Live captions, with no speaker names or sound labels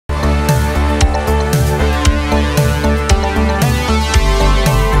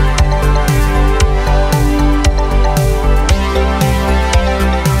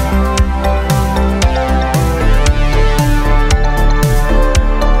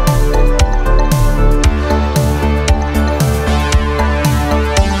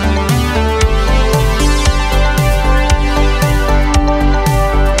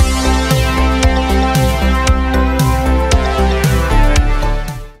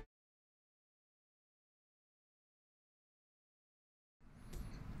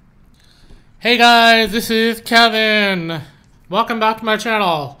Hey guys, this is Kevin. Welcome back to my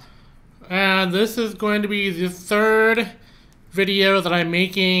channel. And this is going to be the third video that I'm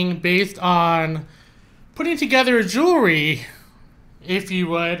making based on putting together jewelry, if you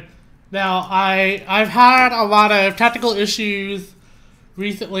would. Now, I've had a lot of technical issues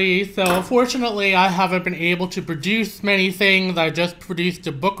recently, so unfortunately I haven't been able to produce many things. I just produced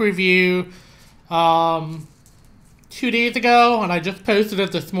a book review 2 days ago, and I just posted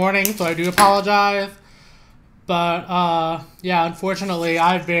it this morning, so I do apologize. But, yeah, unfortunately,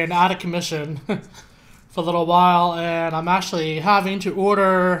 I've been out of commission for a little while, and I'm actually having to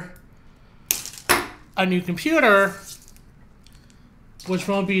order a new computer, which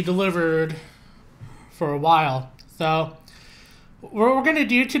won't be delivered for a while. So, what we're going to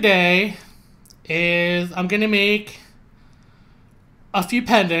do today is I'm going to make a few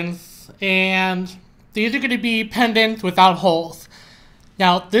pendants, and these are going to be pendants without holes.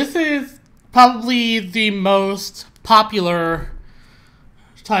 Now, this is probably the most popular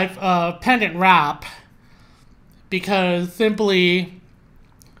type of pendant wrap because simply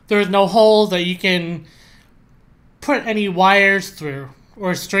there's no holes that you can put any wires through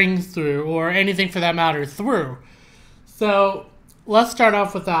or strings through or anything for that matter through. So let's start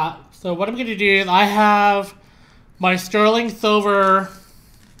off with that. So what I'm going to do is I have my sterling silver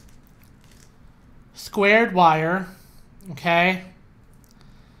squared wire, okay,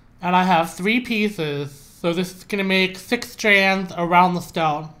 and I have 3 pieces, so this is going to make 6 strands around the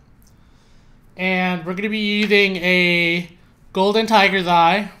stone. And we're going to be using a golden tiger's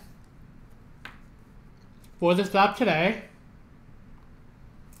eye for this wrap today.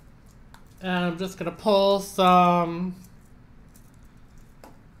 And I'm just going to pull some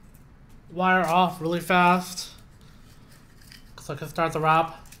wire off really fast so I can start the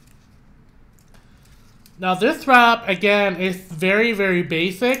wrap. Now this wrap, again, is very, very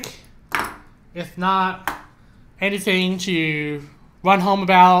basic. It's not anything to run home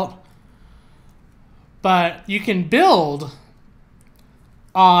about, but you can build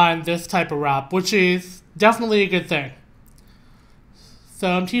on this type of wrap, which is definitely a good thing. So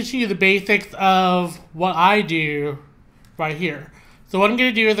I'm teaching you the basics of what I do right here. So what I'm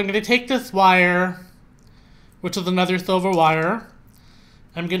going to do is I'm going to take this wire, which is another silver wire.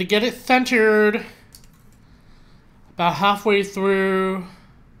 I'm going to get it centered about halfway through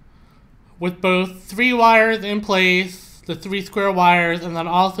with both 3 wires in place, the 3 square wires, and then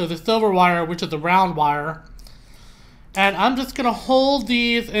also the silver wire, which is the round wire. And I'm just going to hold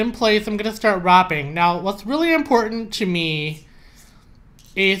these in place. I'm going to start wrapping. Now, what's really important to me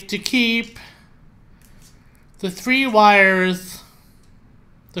is to keep the 3 wires,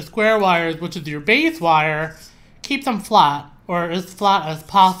 the square wires, which is your base wire, keep them flat, or as flat as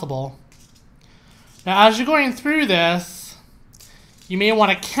possible. Now, as you're going through this, you may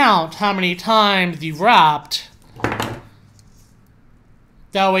want to count how many times you've wrapped.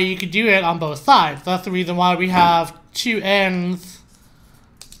 That way you can do it on both sides. That's the reason why we have 2 ends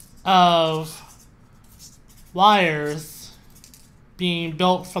of wires being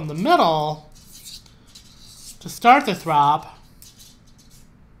built from the middle to start this wrap,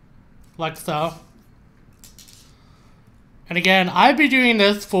 like so. And again, I've been doing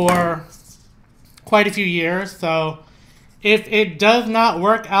this for quite a few years, so if it does not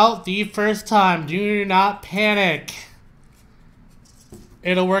work out the first time, do not panic.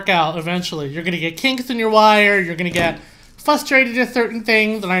 It'll work out eventually. You're going to get kinks in your wire, you're going to get frustrated at certain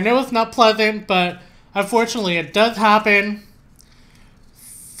things, and I know it's not pleasant, but unfortunately it does happen.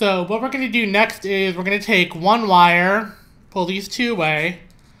 So what we're going to do next is we're going to take 1 wire, pull these 2 away,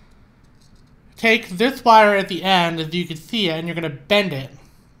 take this wire at the end, as you can see it, and you're going to bend it,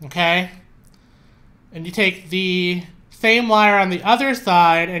 okay? And you take the same wire on the other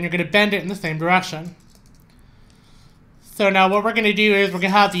side and you're going to bend it in the same direction. So now what we're going to do is we're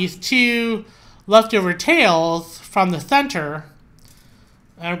going to have these 2 leftover tails from the center.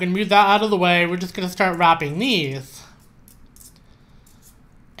 And I'm going to move that out of the way. We're just going to start wrapping these.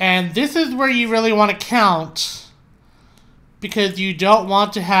 And this is where you really want to count, because you don't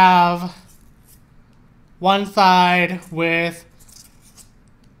want to have one side with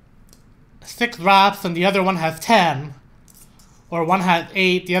 6 wraps and the other one has 10, or one has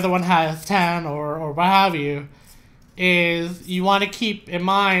 8, the other one has 10, or what have you. Is you want to keep in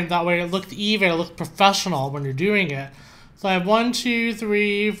mind, that way it looks even, it looks professional when you're doing it. So I have 1, 2,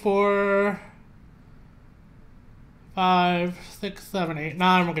 3, 4, 5, 6, 7, 8,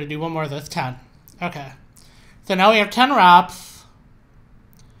 9. We're going to do one more of this, 10. Okay. So now we have 10 wraps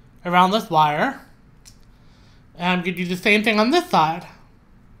around this wire. And I'm going to do the same thing on this side.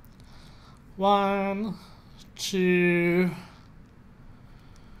 1, 2,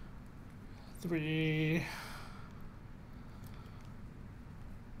 3,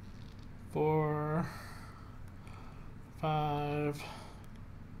 4, 5,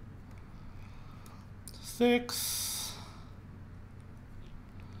 6,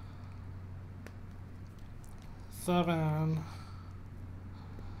 7,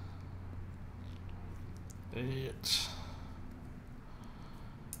 8.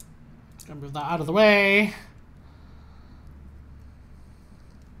 Gonna move that out of the way.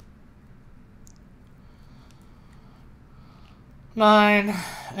 9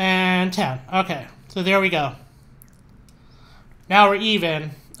 and 10. Okay, so there we go. Now we're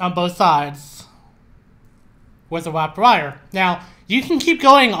even on both sides with the wrapped wire. Now, you can keep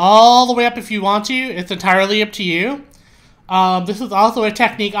going all the way up if you want to. It's entirely up to you. This is also a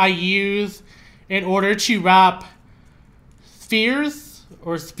technique I use in order to wrap spheres,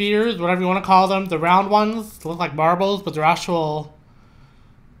 whatever you want to call them. The round ones look like marbles, but they're actual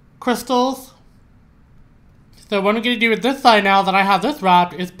crystals. So what I'm going to do with this side now that I have this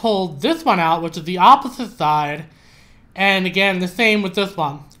wrapped is pull this one out, which is the opposite side. And again, the same with this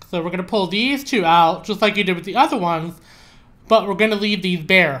one. So we're going to pull these two out, just like you did with the other ones, but we're going to leave these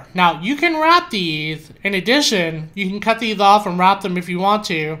bare. Now, you can wrap these. In addition, you can cut these off and wrap them if you want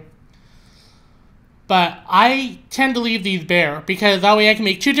to. But I tend to leave these bare, because that way I can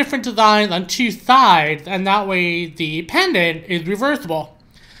make two different designs on two sides, and that way the pendant is reversible.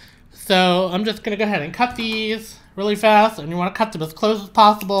 So I'm just going to go ahead and cut these really fast, and you want to cut them as close as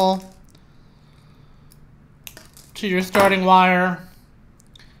possible to your starting wire.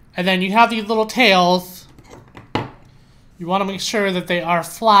 And then you have these little tails. You want to make sure that they are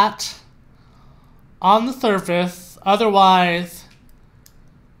flat on the surface. Otherwise,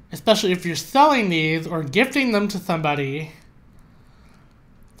 especially if you're selling these or gifting them to somebody,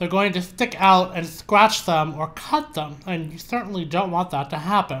 they're going to stick out and scratch them or cut them. And you certainly don't want that to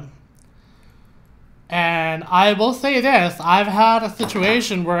happen. And I will say this, I've had a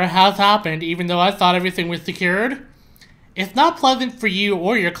situation where it has happened, even though I thought everything was secured. It's not pleasant for you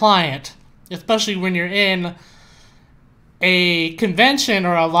or your client, especially when you're in a convention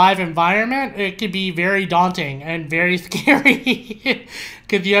or a live environment. It can be very daunting and very scary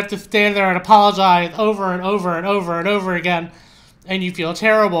because you have to stand there and apologize over and over and over and over again, and you feel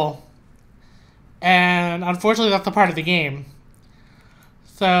terrible. And unfortunately, that's a part of the game.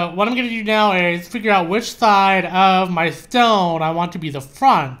 So what I'm going to do now is figure out which side of my stone I want to be the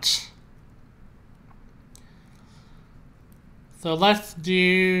front. So let's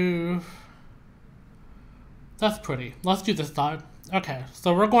do... That's pretty. Let's do this side. Okay,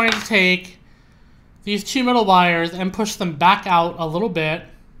 so we're going to take these two middle wires and push them back out a little bit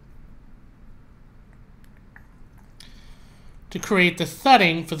to create the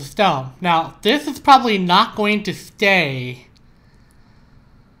setting for the stone. Now, this is probably not going to stay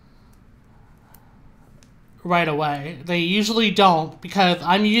right away. They usually don't, because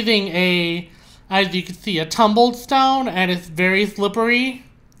I'm using a, as you can see, a tumbled stone, and it's very slippery.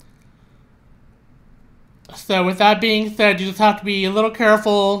 So with that being said, you just have to be a little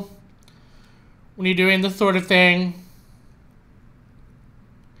careful when you're doing this sort of thing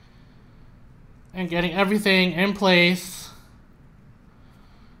and getting everything in place.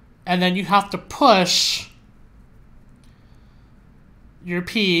 And then you have to push your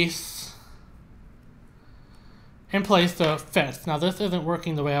piece in place so it fits. Now this isn't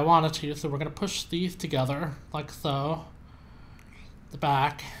working the way I want it to, so we're going to push these together like so. The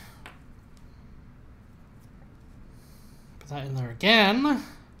back. Put that in there again.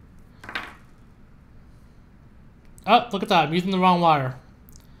 Oh, look at that, I'm using the wrong wire.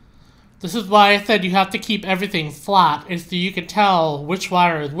 This is why I said you have to keep everything flat, is so you can tell which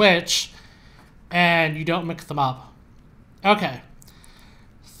wire is which, and you don't mix them up. Okay,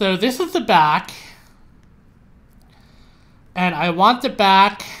 so this is the back. And I want the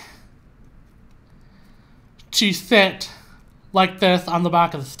back to sit like this on the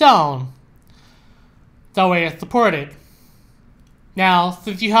back of the stone. That way it's supported. Now,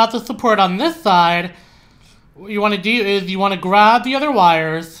 since you have the support on this side, what you want to do is you want to grab the other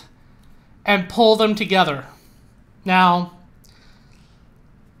wires and pull them together. Now,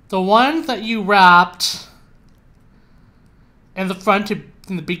 the ones that you wrapped in the front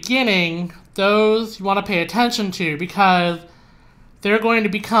in the beginning, those you want to pay attention to, because they're going to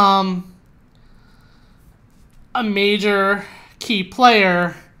become a major key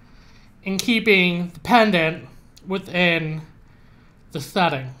player in keeping the pendant within the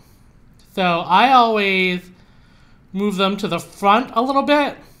setting. So I always move them to the front a little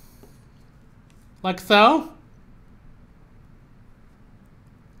bit, like so.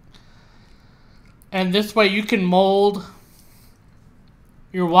 And this way you can mold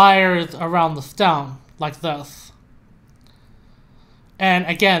your wires around the stone, like this. And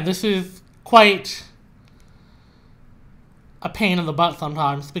again, this is quite a pain in the butt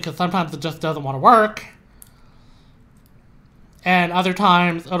sometimes, because sometimes it just doesn't want to work. And other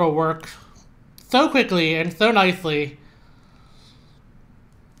times it'll work so quickly and so nicely.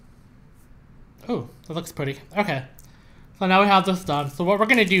 Oh, that looks pretty. Okay. So now we have this done. So what we're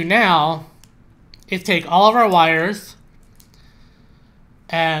going to do now is take all of our wires,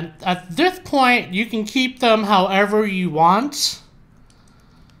 and at this point you can keep them however you want,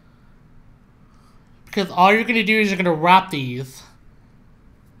 because all you're going to do is you're going to wrap these.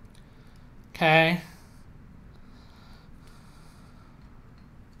 Okay.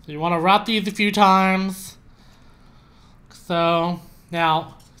 So you want to wrap these a few times. So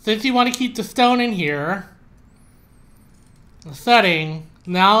now, since you want to keep the stone in here, the setting,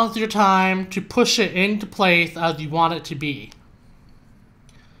 now's your time to push it into place as you want it to be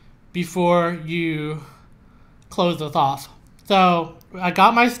before you close this off. So I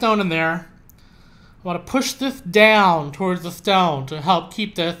got my stone in there. I want to push this down towards the stone to help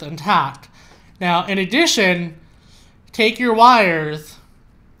keep this intact. Now, in addition, take your wires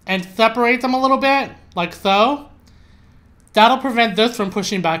and separate them a little bit, like so. That'll prevent this from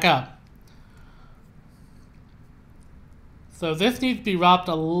pushing back up. So this needs to be wrapped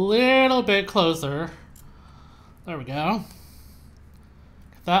a little bit closer. There we go.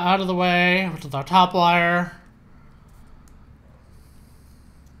 Get that out of the way, which is our top wire.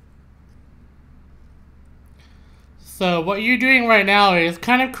 So what you're doing right now is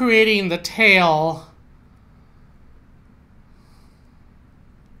kind of creating the tail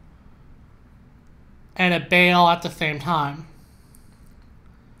and a bail at the same time.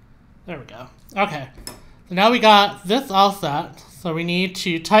 There we go. Okay. So now we got this all set. So we need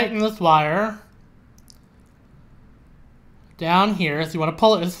to tighten this wire down here. So you want to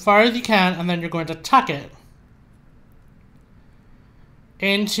pull it as far as you can, and then you're going to tuck it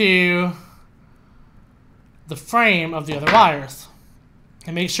into the frame of the other wires.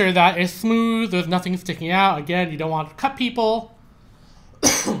 And make sure that it's smooth, there's nothing sticking out. Again, you don't want to cut people.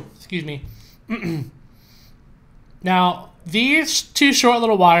 Excuse me. Now, these two short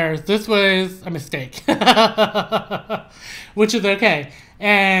little wires, this was a mistake. Which is okay.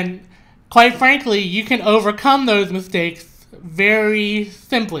 And quite frankly, you can overcome those mistakes very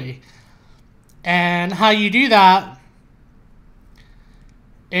simply. And how you do that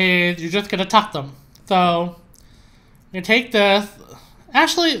is you're just going to tuck them. So, I'm going to take this.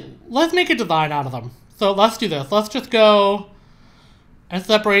 Actually, let's make a design out of them. So let's do this. Let's just go and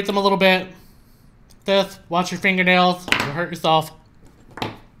separate them a little bit. This, watch your fingernails, you'll hurt yourself.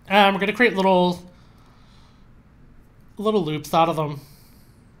 And we're going to create little loops out of them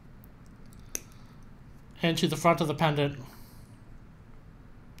into the front of the pendant.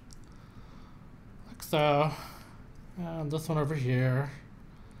 Like so. And this one over here.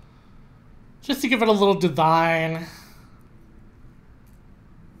 Just to give it a little design.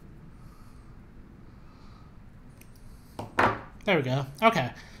 There we go. Okay.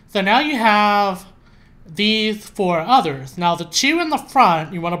 So now you have these four others. Now the two in the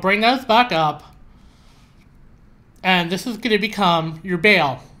front, you want to bring those back up. And this is going to become your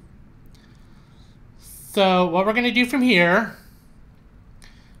bail. So what we're going to do from here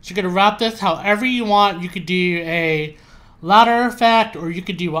is you're going to wrap this however you want. You could do a ladder effect, or you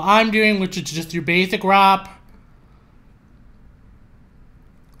could do what I'm doing, which is just your basic wrap.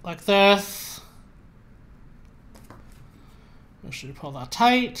 Like this. Make sure you pull that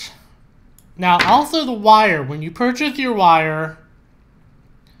tight. Now, also the wire. When you purchase your wire,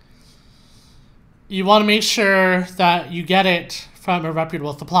 you want to make sure that you get it from a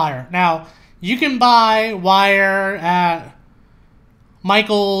reputable supplier. Now, you can buy wire at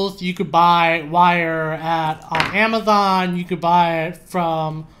Michael's. You could buy wire on Amazon. You could buy it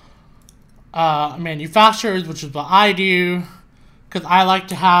from manufacturers, which is what I do, because I like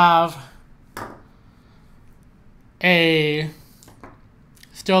to have a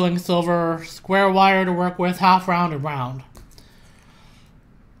sterling silver square wire to work with, half round and round.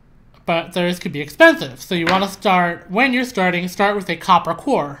 But those could be expensive. So you want to start, when you're starting, start with a copper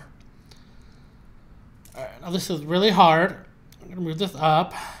core. Alright, now this is really hard. I'm going to move this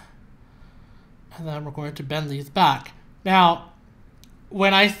up. And then we're going to bend these back. Now,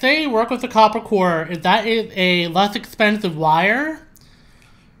 when I say work with the copper core, that is a less expensive wire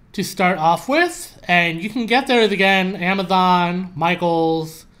to start off with, and you can get those again, Amazon,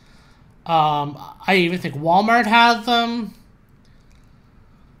 Michael's, I even think Walmart has them.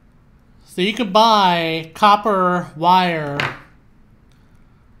 So you can buy copper wire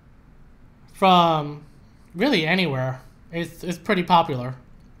from really anywhere. It's pretty popular.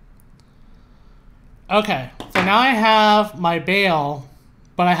 Okay, so now I have my bale,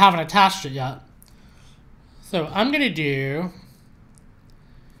 but I haven't attached it yet. So I'm gonna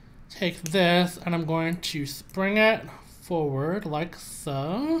take this and I'm going to spring it forward like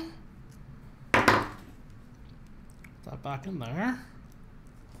so. Put that back in there.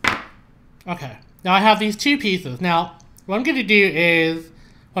 Okay, now I have these two pieces. Now, what I'm gonna do is,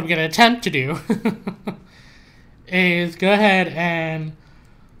 what I'm gonna attempt to do is go ahead and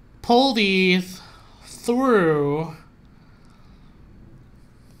pull these through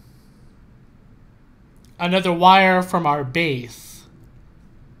another wire from our base.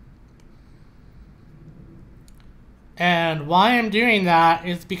 And why I'm doing that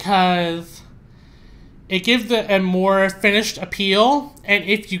is because it gives it a more finished appeal. And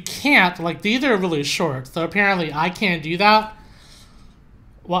if you can't, like these are really short, so apparently I can't do that.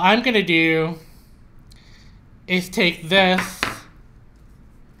 What I'm gonna do is take this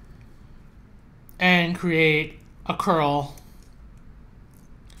and create a curl.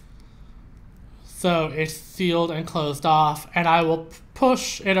 So it's sealed and closed off, and I will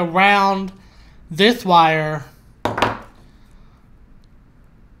push it around this wire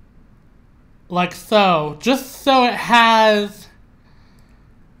like so, just so it has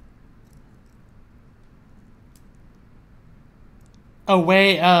a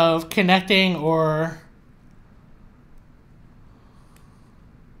way of connecting, or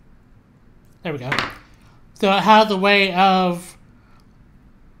there we go. So it has a way of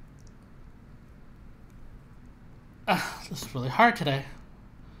this is really hard today.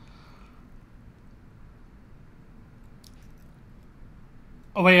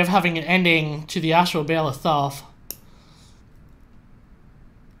 A way of having an ending to the actual bale itself.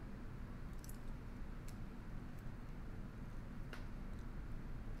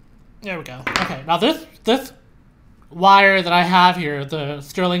 There we go. Okay, now this wire that I have here, the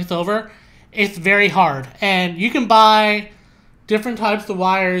sterling silver, it's very hard. And you can buy different types of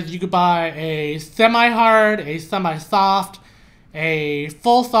wires. You could buy a semi-hard, a semi-soft, a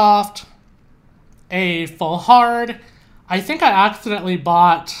full soft, a full hard. I think I accidentally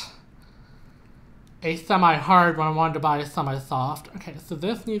bought a semi-hard when I wanted to buy a semi-soft. Okay, so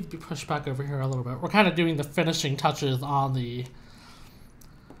this needs to be pushed back over here a little bit. We're kind of doing the finishing touches on the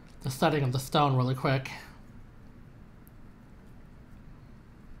setting of the stone really quick.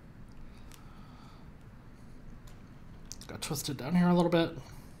 Got twisted down here a little bit.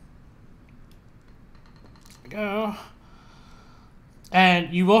 There we go.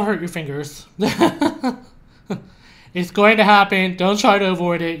 And you will hurt your fingers. It's going to happen. Don't try to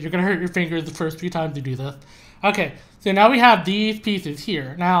avoid it. You're going to hurt your fingers the first few times you do this. Okay, so now we have these pieces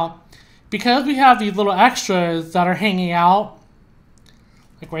here. Now, because we have these little extras that are hanging out,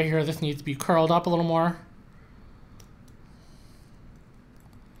 like right here, this needs to be curled up a little more.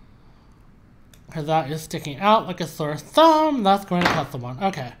 Because that is sticking out like a sore thumb. That's going to cut someone.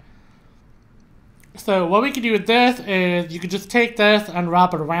 Okay. So what we can do with this is you can just take this and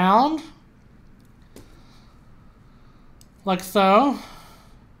wrap it around. Like so.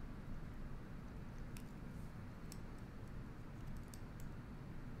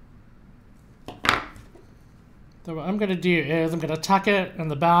 So what I'm going to do is I'm going to tuck it in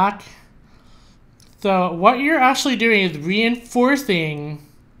the back. So what you're actually doing is reinforcing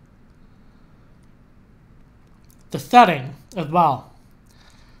the setting as well.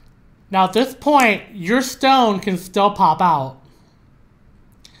 Now at this point, your stone can still pop out.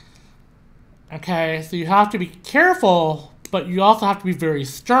 Okay, so you have to be careful, but you also have to be very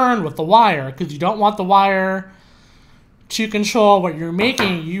stern with the wire, because you don't want the wire to control what you're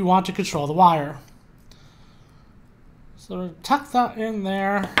making. You want to control the wire. So tuck that in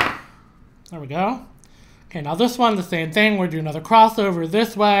there. There we go. Okay, now this one, the same thing. We're doing another crossover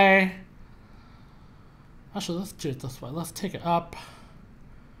this way. Actually, let's do it this way. Let's take it up,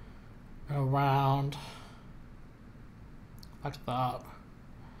 around, like that.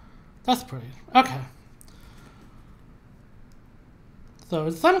 That's pretty. Okay. So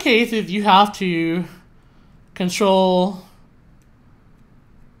in some cases, you have to control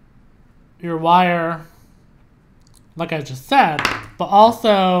your wire, like I just said, but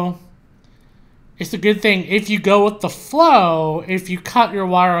also it's a good thing if you go with the flow, if you cut your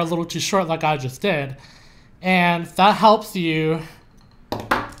wire a little too short like I just did. And that helps you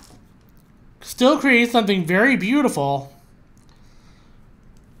still create something very beautiful,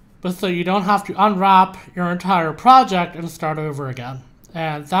 but so you don't have to unwrap your entire project and start over again.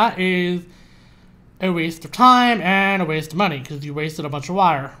 And that is a waste of time and a waste of money, because you wasted a bunch of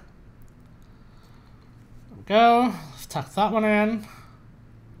wire. There we go. Let's tuck that one in.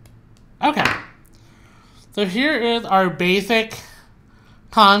 Okay. So here is our basic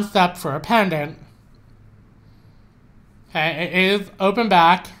concept for a pendant. Okay, it is open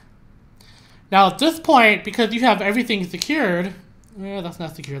back. Now at this point, because you have everything secured, that's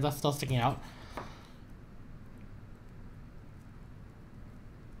not secured, that's still sticking out.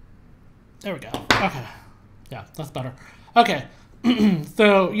 There we go. Okay. Yeah, that's better. Okay.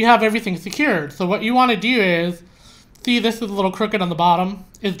 So you have everything secured. So what you want to do is, see this is a little crooked on the bottom,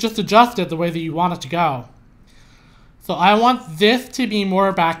 is just adjust it the way that you want it to go. So I want this to be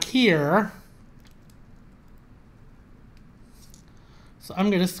more back here. So I'm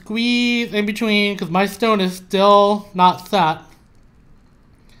going to squeeze in between because my stone is still not set.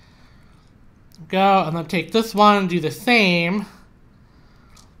 Go, and then take this one, do the same.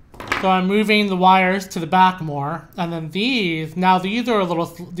 So I'm moving the wires to the back more, and then these are a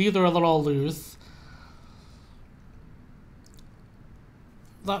little loose.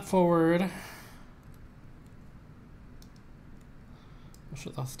 That forward. Make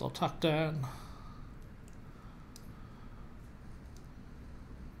sure that's still tucked in.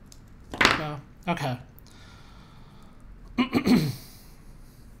 So, okay.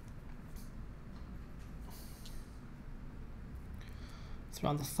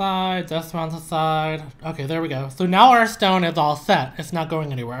 Around the side, this around the side. Okay, there we go. So now our stone is all set. It's not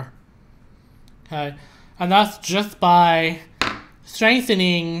going anywhere. Okay, and that's just by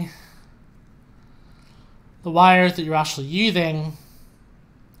strengthening the wires that you're actually using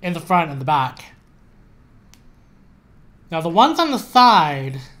in the front and the back. Now the ones on the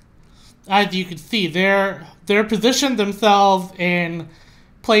side, as you can see, they're positioned themselves in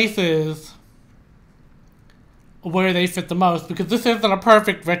places where they fit the most, because this isn't a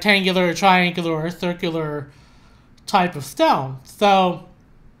perfect rectangular, triangular, or circular type of stone. So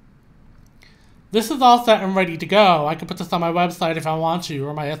this is all set and ready to go. I can put this on my website if I want to,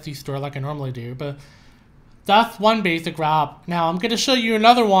 or my Etsy store like I normally do, but that's one basic wrap. Now I'm going to show you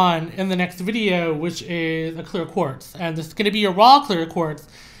another one in the next video, which is a clear quartz, and this is going to be a raw clear quartz,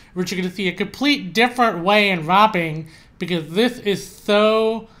 which you're going to see a complete different way in wrapping, because this is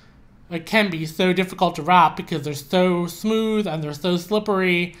so... It can be so difficult to wrap because they're so smooth and they're so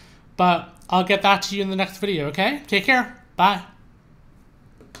slippery, but I'll get that to you in the next video, okay? Take care. Bye.